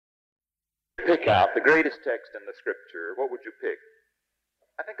Pick out the greatest text in the Scripture, what would you pick?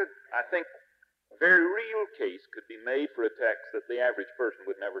 I think a very real case could be made for a text that the average person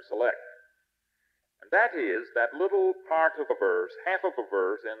would never select. And that is that little part of a verse, half of a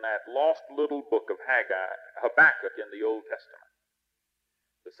verse, in that lost little book of Habakkuk in the Old Testament.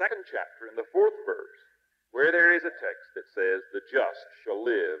 The second chapter in the fourth verse, where there is a text that says, "The just shall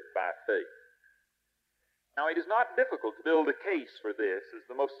live by faith." Now, it is not difficult to build a case for this as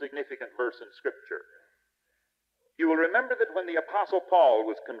the most significant verse in Scripture. You will remember that when the Apostle Paul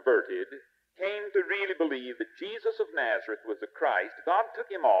was converted, came to really believe that Jesus of Nazareth was the Christ, God took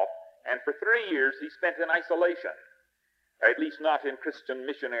him off, and for 3 years he spent in isolation, or at least not in Christian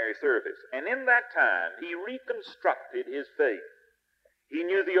missionary service. And in that time, he reconstructed his faith. He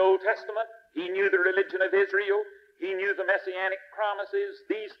knew the Old Testament, he knew the religion of Israel, he knew the messianic promises,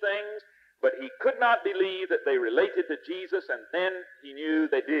 these things, but he could not believe that they related to Jesus, and then he knew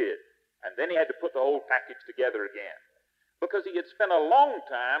they did. And then he had to put the whole package together again, because he had spent a long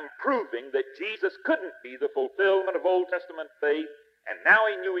time proving that Jesus couldn't be the fulfillment of Old Testament faith, and now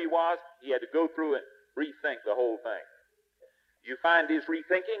he knew he was. He had to go through and rethink the whole thing. You find his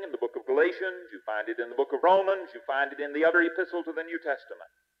rethinking in the book of Galatians, you find it in the book of Romans, you find it in the other epistles of the New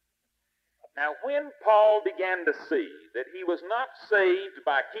Testament. Now, when Paul began to see that he was not saved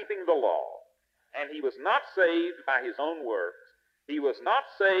by keeping the law, and he was not saved by his own works, he was not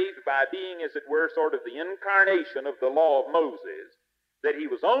saved by being, as it were, sort of the incarnation of the law of Moses, that he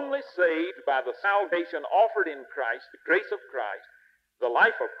was only saved by the salvation offered in Christ, the grace of Christ, the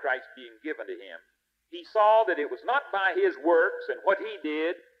life of Christ being given to him, he saw that it was not by his works and what he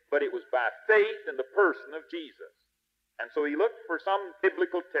did, but it was by faith in the person of Jesus. And so he looked for some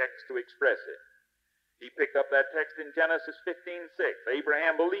biblical text to express it. He picked up that text in Genesis 15:6.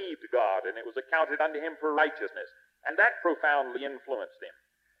 Abraham believed God, and it was accounted unto him for righteousness. And that profoundly influenced him.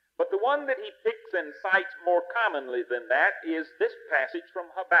 But the one that he picks and cites more commonly than that is this passage from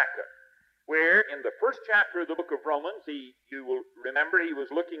Habakkuk, where in the first chapter of the book of Romans, you will remember he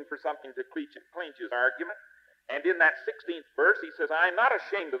was looking for something to clinch his argument. And in that 16th verse, he says, "I am not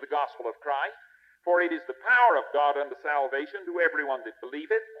ashamed of the gospel of Christ, for it is the power of God unto salvation to everyone that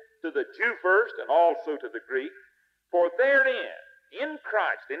believeth, to the Jew first, and also to the Greek. For therein, in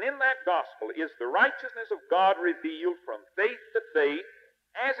Christ, and in that gospel, is the righteousness of God revealed from faith to faith,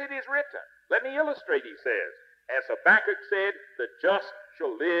 as it is written." Let me illustrate, he says. As Habakkuk said, "The just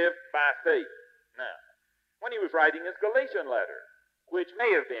shall live by faith." Now, when he was writing his Galatian letter, which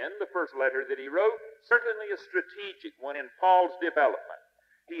may have been the first letter that he wrote, certainly a strategic one in Paul's development,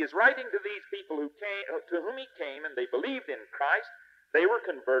 he is writing to these people to whom he came, and they believed in Christ. They were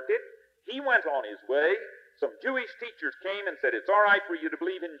converted. He went on his way. Some Jewish teachers came and said, "It's all right for you to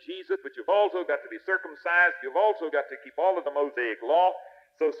believe in Jesus, but you've also got to be circumcised. You've also got to keep all of the Mosaic law.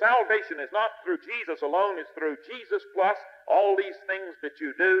 So salvation is not through Jesus alone, it's through Jesus plus all these things that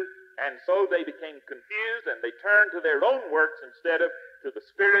you do." And so they became confused, and they turned to their own works instead of to the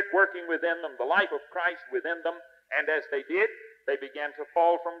Spirit working within them, the life of Christ within them. And as they did, they began to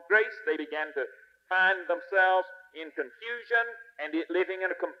fall from grace. They began to find themselves in confusion and living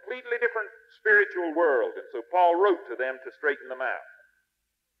in a completely different spiritual world. And so Paul wrote to them to straighten them out.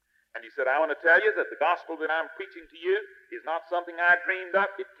 And he said, "I want to tell you that the gospel that I'm preaching to you is not something I dreamed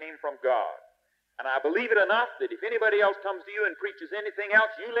up. It came from God. And I believe it enough that if anybody else comes to you and preaches anything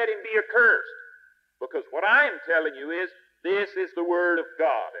else, you let him be accursed. Because what I am telling you is, this is the word of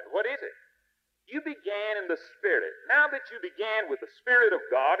God." And what is it? You began in the Spirit. Now that you began with the Spirit of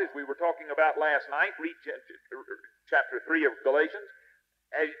God, as we were talking about last night, read chapter 3 of Galatians,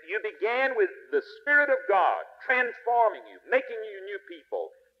 as you began with the Spirit of God transforming you, making you new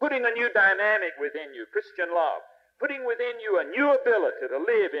people, putting a new dynamic within you, Christian love, putting within you a new ability to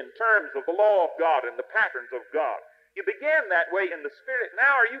live in terms of the law of God and the patterns of God. You began that way in the Spirit.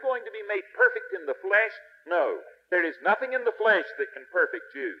 Now are you going to be made perfect in the flesh? No. There is nothing in the flesh that can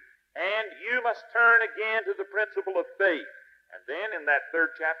perfect you. And you must turn again to the principle of faith. And then in that third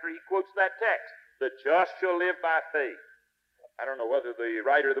chapter he quotes that text, "The just shall live by faith." I don't know whether the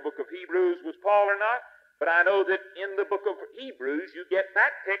writer of the book of Hebrews was Paul or not, but I know that in the book of Hebrews you get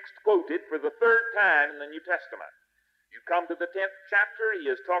that text quoted for the third time in the New Testament. You come to the 10th chapter, he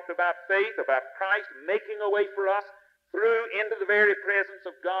has talked about faith, about Christ making a way for us through into the very presence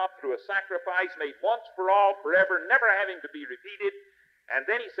of God through a sacrifice made once for all, forever, never having to be repeated. And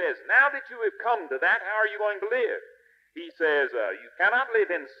then he says, now that you have come to that, how are you going to live? He says, you cannot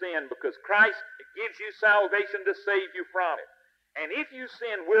live in sin because Christ gives you salvation to save you from it. And if you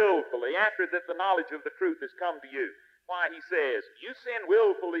sin willfully after that the knowledge of the truth has come to you, why, he says, you sin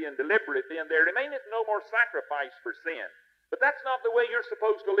willfully and deliberately, and there remaineth no more sacrifice for sin. But that's not the way you're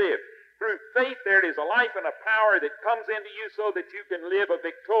supposed to live. Through faith, there is a life and a power that comes into you so that you can live a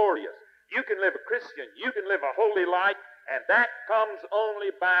victorious, you can live a Christian, you can live a holy life, and that comes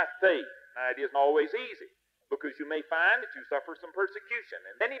only by faith. Now, it isn't always easy, because you may find that you suffer some persecution.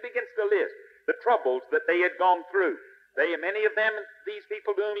 And then he begins to list the troubles that they had gone through. Many of them, these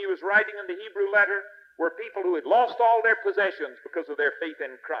people to whom he was writing in the Hebrew letter, were people who had lost all their possessions because of their faith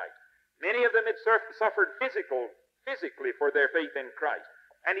in Christ. Many of them had suffered physically for their faith in Christ.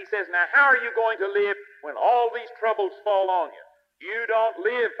 And he says, now how are you going to live when all these troubles fall on you? You don't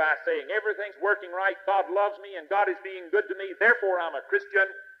live by saying everything's working right, God loves me, and God is being good to me, therefore I'm a Christian.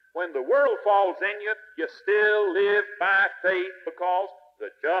 When the world falls in you, you still live by faith, because the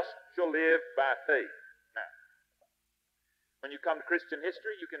just shall live by faith. Now, when you come to Christian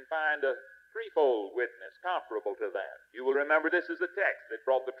history, you can find a threefold witness comparable to that. You will remember this is the text that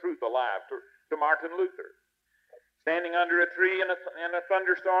brought the truth alive to Martin Luther. Standing under a tree in a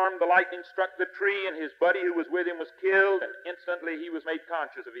thunderstorm, the lightning struck the tree, and his buddy who was with him was killed, and instantly he was made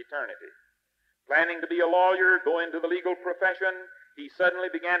conscious of eternity. Planning to be a lawyer, go into the legal profession, he suddenly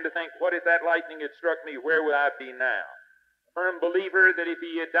began to think, what if that lightning had struck me? Where would I be now? Firm believer that if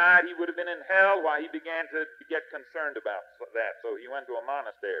he had died, he would have been in hell. Why, he began to get concerned about that. So he went to a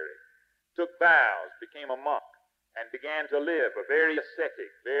monastery, took vows, became a monk, and began to live a very ascetic,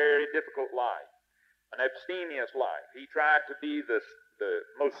 very difficult life. An abstemious life. He tried to be the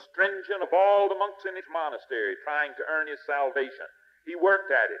most stringent of all the monks in his monastery, trying to earn his salvation. He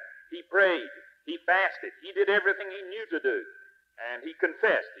worked at it. He prayed. He fasted. He did everything he knew to do. And he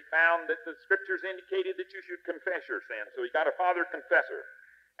confessed. He found that the scriptures indicated that you should confess your sins. So he got a father confessor.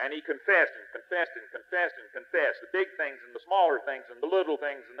 And he confessed and confessed and confessed and confessed. The big things and the smaller things and the little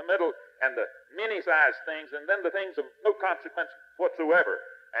things and the middle and the many-sized things and then the things of no consequence whatsoever.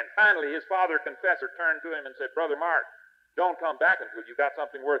 And finally, his father confessor turned to him and said, Brother Mark, don't come back until you got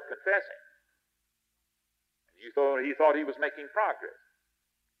something worth confessing. And he thought he was making progress.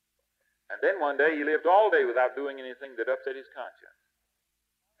 And then one day he lived all day without doing anything that upset his conscience.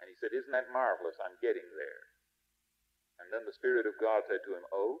 And he said, isn't that marvelous? I'm getting there. And then the Spirit of God said to him,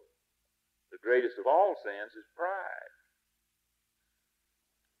 oh, the greatest of all sins is pride.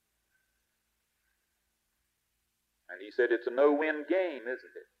 And he said, it's a no-win game,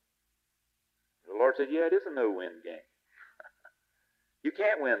 isn't it? The Lord said, yeah, it is a no-win game. You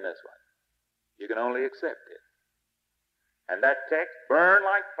can't win this one. You can only accept it. And that text burned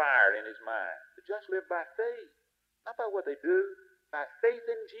like fire in his mind. The just live by faith, not by what they do, by faith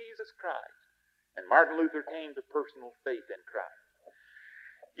in Jesus Christ. And Martin Luther came to personal faith in Christ.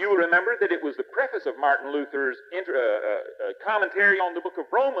 You will remember that it was the preface of Martin Luther's commentary on the book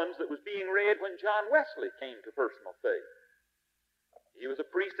of Romans that was being read when John Wesley came to personal faith. He was a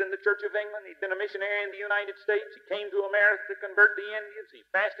priest in the Church of England. He'd been a missionary in the United States. He came to America to convert the Indians. He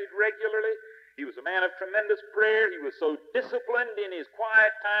fasted regularly. He was a man of tremendous prayer. He was so disciplined in his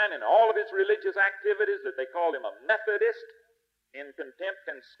quiet time and all of his religious activities that they called him a Methodist, in contempt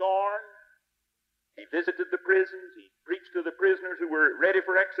and scorn. He visited the prisons. He preached to the prisoners who were ready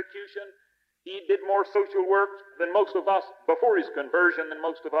for execution. He did more social work than most of us before his conversion than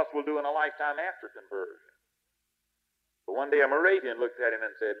most of us will do in a lifetime after conversion. But one day a Moravian looked at him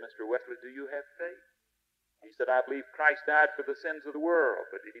and said, Mr. Wesley, do you have faith? He said, I believe Christ died for the sins of the world,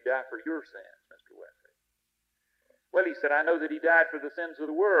 but did he die for your sins, Mr. Wesley? Well, he said, I know that he died for the sins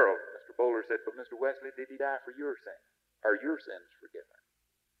of the world. Mr. Bowler said, but Mr. Wesley, did he die for your sins? Are your sins forgiven?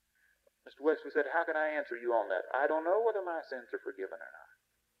 Mr. Wesley said, how can I answer you on that? I don't know whether my sins are forgiven or not.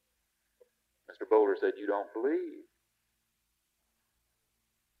 Mr. Bowler said, you don't believe.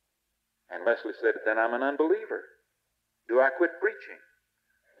 And Wesley said, then I'm an unbeliever. Do I quit preaching?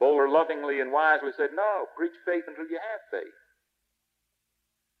 Bowler lovingly and wisely said, no, preach faith until you have faith.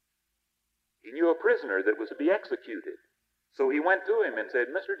 He knew a prisoner that was to be executed. So he went to him and said,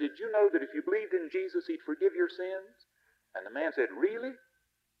 Mister, did you know that if you believed in Jesus, he'd forgive your sins? And the man said, really?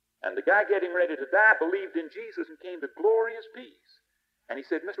 And the guy getting ready to die believed in Jesus and came to glorious peace. And he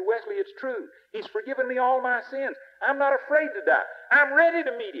said, Mr. Wesley, it's true. He's forgiven me all my sins. I'm not afraid to die. I'm ready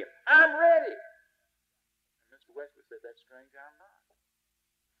to meet him. I'm ready. And Mr. Wesley said, that's strange, I'm not.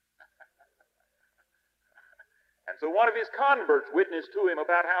 And so one of his converts witnessed to him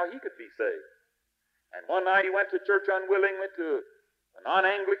about how he could be saved. And one night he went to church unwillingly, to a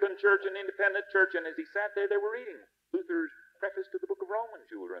non-Anglican church, an independent church, and as he sat there, they were reading Luther's preface to the book of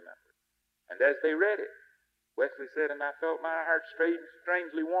Romans, you will remember. And as they read it, Wesley said, and I felt my heart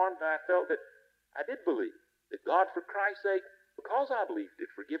strangely warmed, and I felt that I did believe that God, for Christ's sake, because I believed,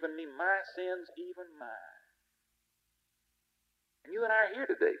 had forgiven me my sins, even mine. And you and I are here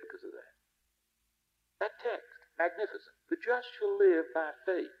today because of that. That text, magnificent. The just shall live by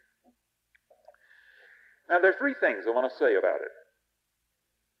faith. Now, there are three things I want to say about it.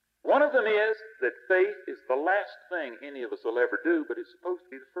 One of them is that faith is the last thing any of us will ever do, but it's supposed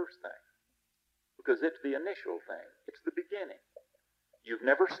to be the first thing, because it's the initial thing. It's the beginning. You've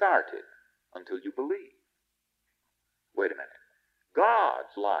never started until you believe. Wait a minute.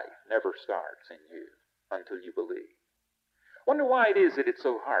 God's life never starts in you until you believe. Wonder why it is that it's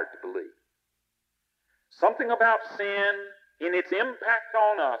so hard to believe. Something about sin in its impact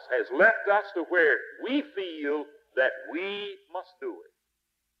on us has left us to where we feel that we must do it.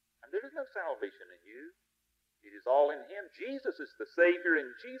 And there is no salvation in you. It is all in Him. Jesus is the Savior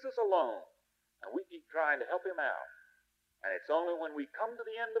and Jesus alone. And we keep trying to help Him out. And it's only when we come to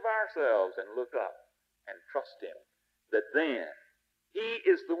the end of ourselves and look up and trust Him that then He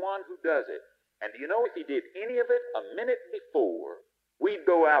is the one who does it. And do you know, if He did any of it a minute before, we'd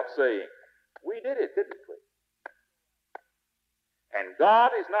go out saying, we did it, didn't we? And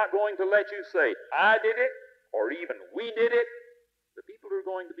God is not going to let you say, I did it, or even we did it. The people who are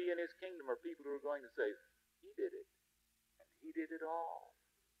going to be in His kingdom are people who are going to say, He did it, and He did it all.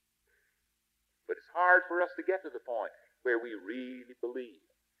 But it's hard for us to get to the point where we really believe.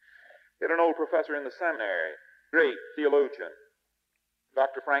 We had an old professor in the seminary, great theologian,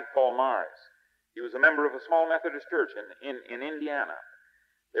 Dr. Frank Paul Morris. He was a member of a small Methodist church in Indiana.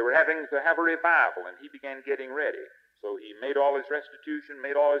 They were having to have a revival, and he began getting ready. So he made all his restitution,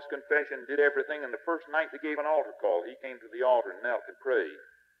 made all his confession, did everything, and the first night they gave an altar call, he came to the altar and knelt and prayed.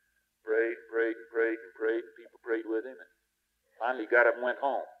 Prayed and prayed and prayed and prayed, and people prayed with him, and finally he got up and went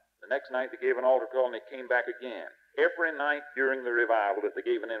home. The next night they gave an altar call, and he came back again. Every night during the revival that they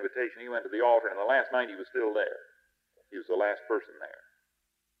gave an invitation, he went to the altar, and the last night he was still there. He was the last person there.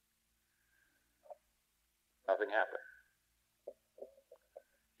 Nothing happened.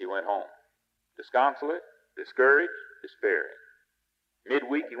 He went home, disconsolate, discouraged, despairing.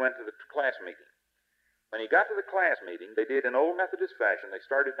 Midweek, he went to the class meeting. When he got to the class meeting, they did in old Methodist fashion. They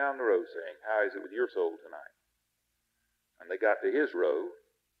started down the row saying, how is it with your soul tonight? And they got to his row,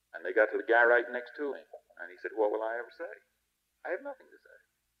 and they got to the guy right next to him. And he said, what will I ever say? I have nothing to say.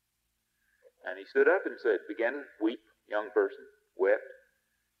 And he stood up and said, began to weep, young person, wept.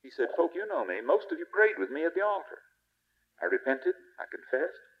 He said, folk, you know me. Most of you prayed with me at the altar. I repented. I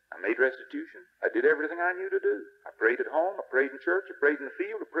confessed. I made restitution. I did everything I knew to do. I prayed at home. I prayed in church. I prayed in the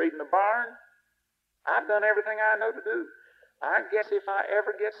field. I prayed in the barn. I've done everything I know to do. I guess if I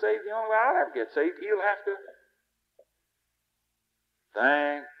ever get saved, the only way I'll ever get saved, He'll have to.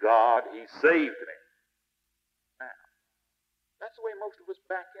 Thank God He saved me. Now, that's the way most of us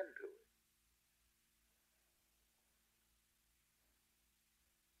back into it.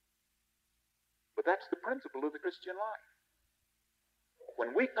 But that's the principle of the Christian life.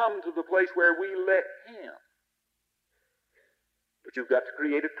 When we come to the place where we let Him, but you've got to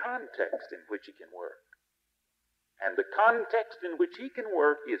create a context in which He can work. And the context in which He can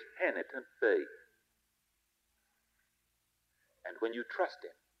work is penitent faith. And when you trust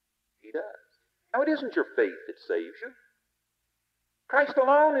Him, He does. Now, it isn't your faith that saves you. Christ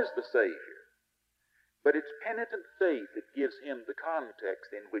alone is the Savior. But it's penitent faith that gives Him the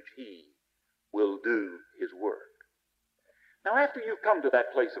context in which He will do His work. Now, after you've come to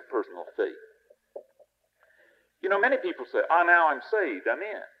that place of personal faith, you know, many people say, now I'm saved, I'm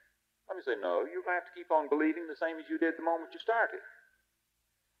in. Let me say, no, you're going to have to keep on believing the same as you did the moment you started.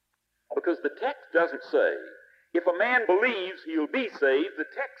 Because the text doesn't say, if a man believes he'll be saved, the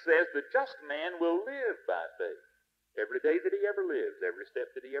text says the just man will live by faith. Every day that he ever lives, every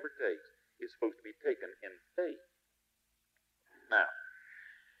step that he ever takes is supposed to be taken in faith. Now,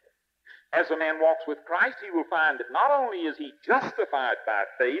 as a man walks with Christ, he will find that not only is he justified by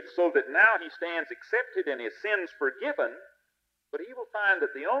faith, so that now he stands accepted and his sins forgiven, but he will find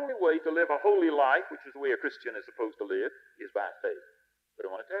that the only way to live a holy life, which is the way a Christian is supposed to live, is by faith. But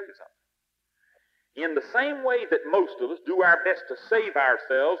I want to tell you something. In the same way that most of us do our best to save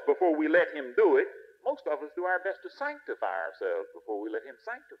ourselves before we let Him do it, most of us do our best to sanctify ourselves before we let Him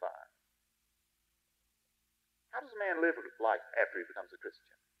sanctify us. How does a man live life after he becomes a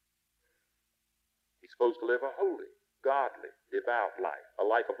Christian? He's supposed to live a holy, godly, devout life, a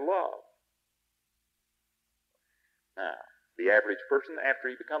life of love. Now, the average person, after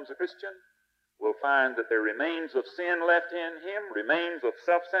he becomes a Christian, will find that there remains of sin left in him, remains of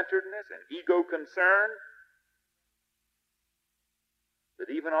self-centeredness and ego concern, that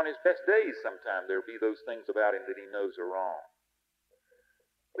even on his best days sometime there will be those things about him that he knows are wrong.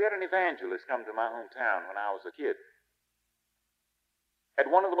 We had an evangelist come to my hometown when I was a kid. Had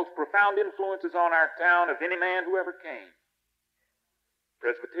one of the most profound influences on our town of any man who ever came.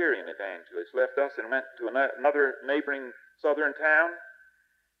 Presbyterian evangelist, left us and went to another neighboring southern town.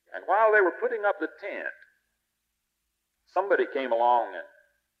 And while they were putting up the tent, somebody came along and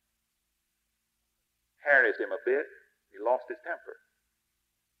harried him a bit. He lost his temper.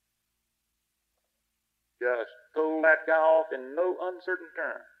 Just told that guy off in no uncertain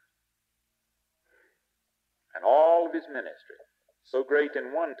terms. And all of his ministry, so great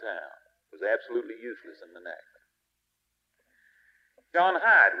in one town, was absolutely useless in the next. John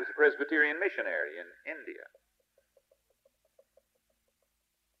Hyde was a Presbyterian missionary in India.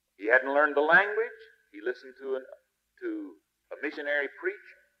 He hadn't learned the language. He listened to a missionary preach,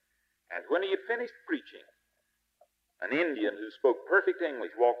 and when he had finished preaching, an Indian who spoke perfect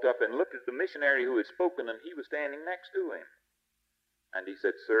English walked up and looked at the missionary who had spoken, and he was standing next to him. And he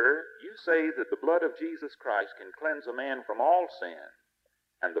said, "Sir, you say that the blood of Jesus Christ can cleanse a man from all sin,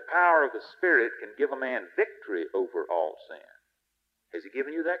 and the power of the Spirit can give a man victory over all sin. Has he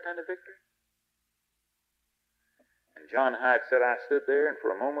given you that kind of victory?" And John Hyde said, "I stood there and for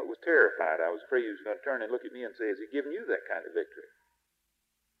a moment was terrified. I was afraid he was going to turn and look at me and say, 'Has he given you that kind of victory?'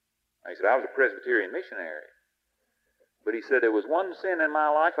 And he said, 'I was a Presbyterian missionary. But he said there was one sin in my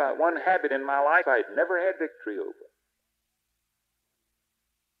life, one habit in my life I had never had victory over.'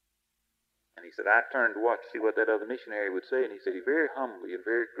 And he said, I turned to watch to see what that other missionary would say, and he said, he very humbly and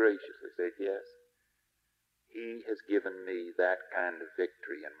very graciously said, 'Yes, he has given me that kind of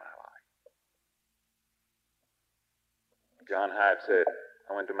victory in my life.'" John Hyde said,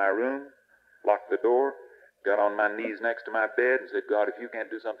 "I went to my room, locked the door, got on my knees next to my bed and said, 'God, if you can't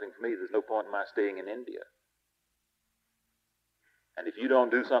do something for me, there's no point in my staying in India. And if you don't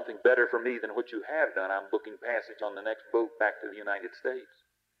do something better for me than what you have done, I'm booking passage on the next boat back to the United States.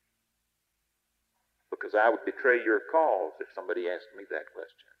 Because I would betray your cause if somebody asked me that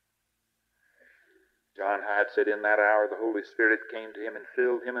question.'" John Hyde said in that hour the Holy Spirit came to him and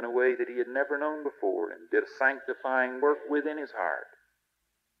filled him in a way that he had never known before and did a sanctifying work within his heart.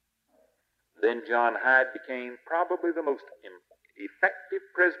 Then John Hyde became probably the most effective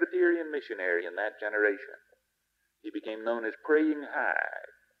Presbyterian missionary in that generation. He became known as Praying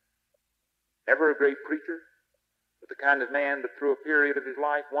Hyde. Never a great preacher, but the kind of man that through a period of his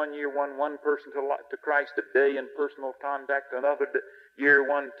life, 1 year won one person to Christ a day in personal contact, another year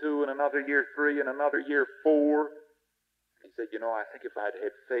won 2, and another year 3, and another year 4. He said, I think if I'd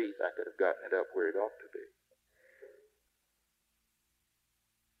had faith, I could have gotten it up where it ought to be.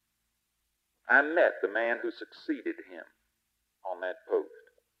 I met the man who succeeded him on that post.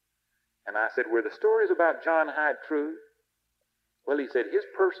 And I said, "Were the stories about John Hyde true?" Well, he said, "His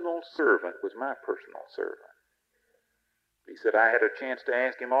personal servant was my personal servant." He said, "I had a chance to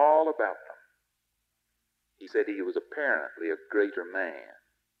ask him all about them." He said he was apparently a greater man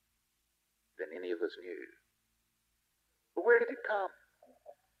than any of us knew. But where did it come?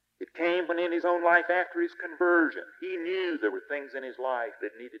 It came when in his own life after his conversion, he knew there were things in his life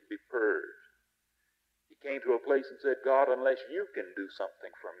that needed to be purged. He came to a place and said, "God, unless you can do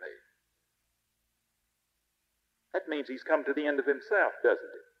something for me." That means he's come to the end of himself,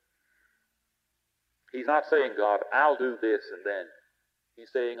 doesn't it? He's not saying, "God, I'll do this," and then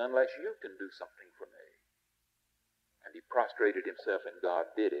he's saying, "Unless you can do something for me." And he prostrated himself, and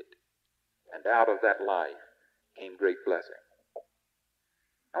God did it. And out of that life came great blessing.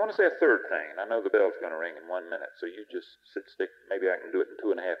 I want to say a third thing, and I know the bell's going to ring in 1 minute, so you just stick. Maybe I can do it in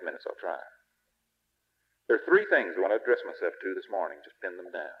 2.5 minutes. I'll try. There are 3 things I want to address myself to this morning. Just pin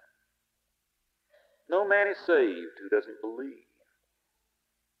them down. No man is saved who doesn't believe.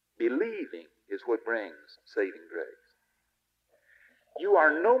 Believing is what brings saving grace. You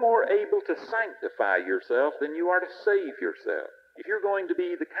are no more able to sanctify yourself than you are to save yourself. If you're going to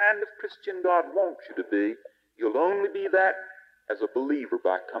be the kind of Christian God wants you to be, you'll only be that as a believer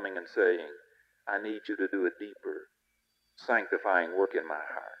by coming and saying, "I need you to do a deeper, sanctifying work in my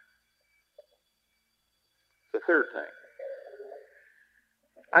heart." The third thing,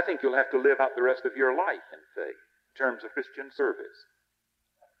 I think you'll have to live out the rest of your life in faith in terms of Christian service.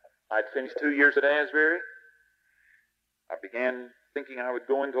 I'd finished 2 years at Asbury. I began thinking I would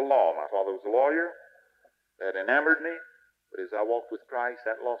go into law. My father was a lawyer. That enamored me, but as I walked with Christ,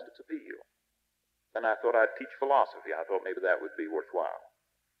 that lost its appeal. Then I thought I'd teach philosophy. I thought maybe that would be worthwhile.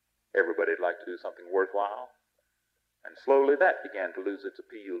 Everybody'd like to do something worthwhile. And slowly that began to lose its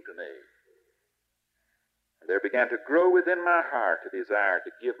appeal to me. And there began to grow within my heart a desire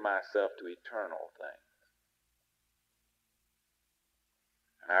to give myself to eternal things.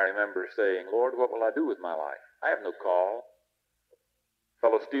 And I remember saying, "Lord, what will I do with my life? I have no call." A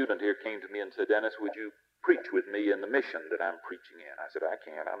fellow student here came to me and said, "Dennis, would you preach with me in the mission that I'm preaching in?" I said, "I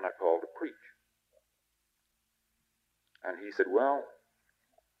can't. I'm not called to preach." And he said, "Well,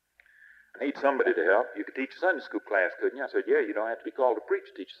 I need somebody to help. You could teach a Sunday school class, couldn't you?" I said, "Yeah, you don't have to be called to preach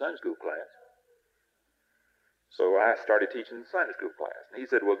to teach a Sunday school class." So I started teaching the Sunday school class. And he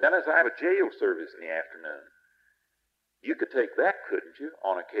said, well, Dennis, I have a jail service in the afternoon. You could take that, couldn't you,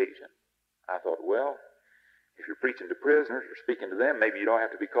 on occasion? I thought, well, if you're preaching to prisoners or speaking to them, maybe you don't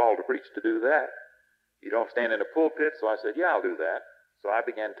have to be called to preach to do that. You don't stand in a pulpit. So I said, yeah, I'll do that. So I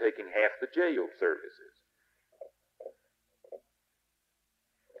began taking half the jail services.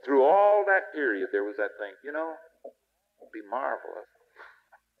 Through all that period, there was that thing, you know, it'd be marvelous.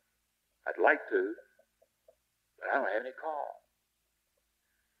 I'd like to, but I don't have any call.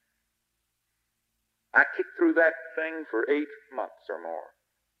 I kicked through that thing for 8 months or more.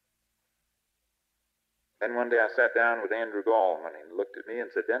 Then one day I sat down with Andrew Gallman and he looked at me and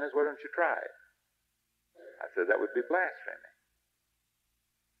said, Dennis, why don't you try it? I said, that would be blasphemy.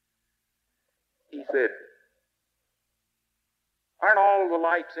 He said, aren't all the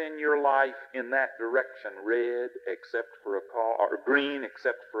lights in your life in that direction red except for a call, or green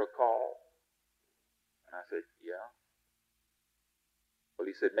except for a call? And I said, yeah. Well,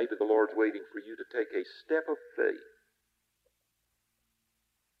 he said, maybe the Lord's waiting for you to take a step of faith.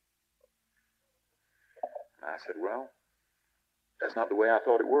 And I said, well, that's not the way I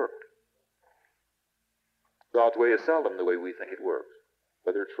thought it worked. God's way is seldom the way we think it works.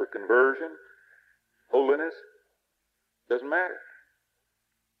 Whether it's for conversion, holiness, doesn't matter.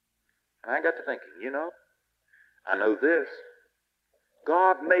 And I got to thinking, you know, I know this.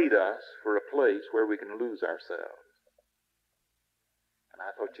 God made us for a place where we can lose ourselves. And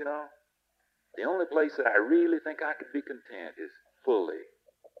I thought, you know, the only place that I really think I could be content is fully,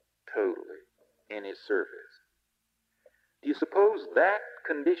 totally in His service. Do you suppose that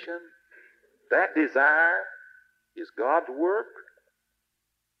condition, that desire, is God's work?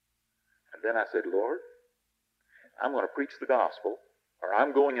 And then I said, Lord, I'm going to preach the gospel, or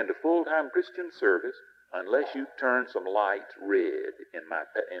I'm going into full-time Christian service unless you turn some lights red in my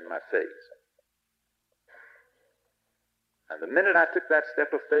face. And the minute I took that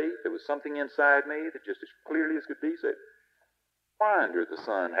step of faith, there was something inside me that just as clearly as could be said, why under the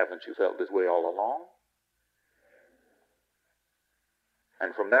sun haven't you felt this way all along?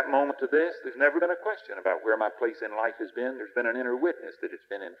 And from that moment to this, there's never been a question about where my place in life has been. There's been an inner witness that it's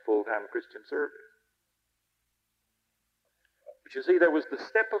been in full-time Christian service. But you see, there was the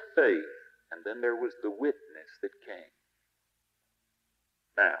step of faith, and then there was the witness that came.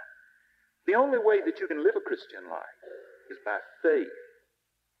 Now, the only way that you can live a Christian life is by faith,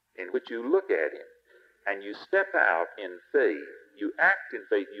 in which you look at Him, and you step out in faith, you act in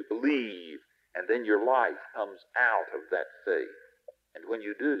faith, you believe, and then your life comes out of that faith. And when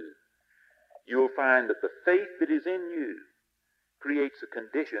you do, you'll find that the faith that is in you creates a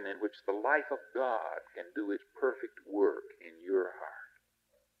condition in which the life of God can do its perfect work in your heart.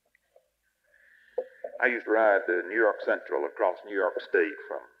 I used to ride the New York Central across New York State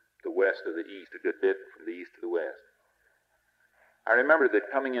from the west to the east, a good bit from the east to the west. I remember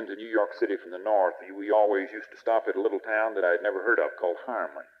that coming into New York City from the north, we always used to stop at a little town that I'd never heard of called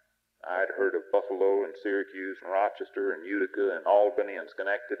Harmon. I'd heard of Buffalo and Syracuse and Rochester and Utica and Albany and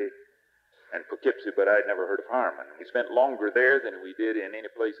Schenectady and Poughkeepsie, but I'd never heard of Harmon. We spent longer there than we did in any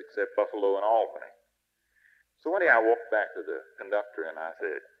place except Buffalo and Albany. So one day I walked back to the conductor and I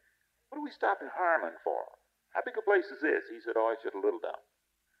said, what do we stop in Harmon for? How big a place is this? He said, oh, it's just a little dump.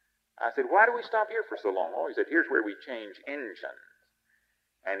 I said, why do we stop here for so long? Oh, he said, here's where we change engines.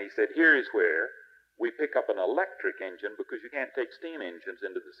 And he said, here is where we pick up an electric engine because you can't take steam engines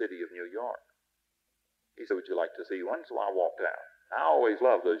into the city of New York. He said, would you like to see one? So I walked out. I always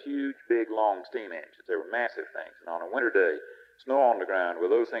loved those huge, big, long steam engines. They were massive things. And on a winter day, snow on the ground with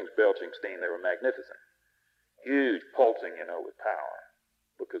those things belching steam, they were magnificent. Huge pulsing, with power.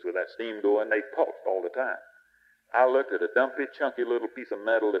 Because with that steam going, they pulsed all the time. I looked at a dumpy, chunky little piece of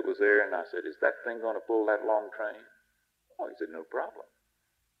metal that was there, and I said, is that thing going to pull that long train? Oh, he said, no problem.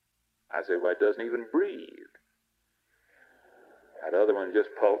 I said, well, it doesn't even breathe. That other one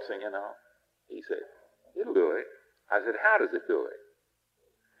just pulsing, He said, it'll do it. I said, how does it do it?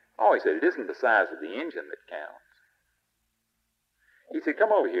 Oh, he said, it isn't the size of the engine that counts. He said,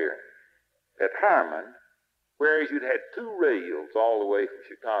 come over here. At Harmon, whereas you'd had 2 rails all the way from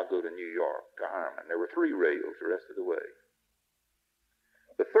Chicago to New York to Harmon, there were 3 rails the rest of the way.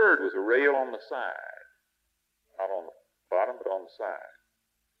 The third was a rail on the side. Not on the bottom, but on the side.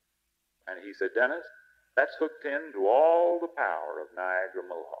 And he said, Dennis, that's hooked into all the power of Niagara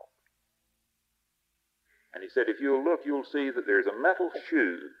Mohawk. And he said, if you'll look, you'll see that there's a metal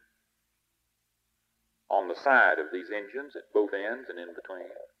shoe on the side of these engines at both ends and in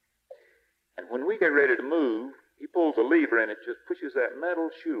between. And when we get ready to move, he pulls a lever and it just pushes that metal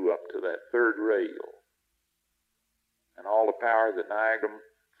shoe up to that third rail. And all the power that Niagara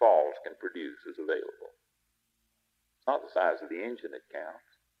Falls can produce is available. It's not the size of the engine that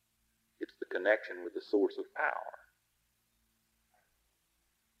counts. It's the connection with the source of power.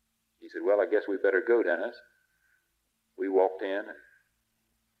 He said, well, I guess we better go, Dennis. We walked in, and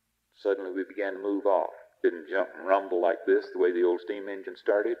suddenly we began to move off. Didn't jump and rumble like this, the way the old steam engine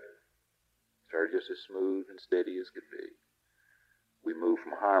started. Started just as smooth and steady as could be. We moved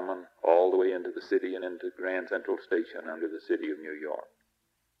from Harmon all the way into the city and into Grand Central Station under the city of New York.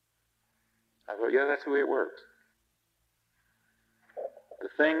 I thought, yeah, that's the way it works. The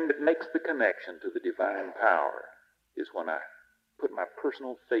thing that makes the connection to the divine power is when I put my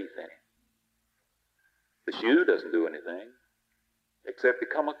personal faith in it. The shoe doesn't do anything except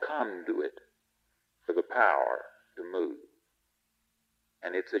become a conduit for the power to move.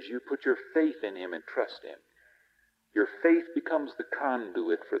 And it's as you put your faith in him and trust him, your faith becomes the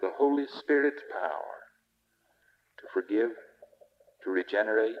conduit for the Holy Spirit's power to forgive, to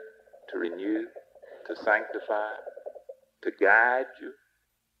regenerate, to renew, to sanctify, to guide you,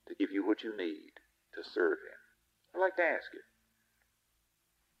 to give you what you need to serve him. I'd like to ask you,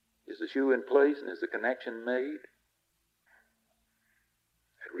 is the shoe in place and is the connection made?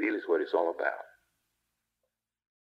 That really is what it's all about.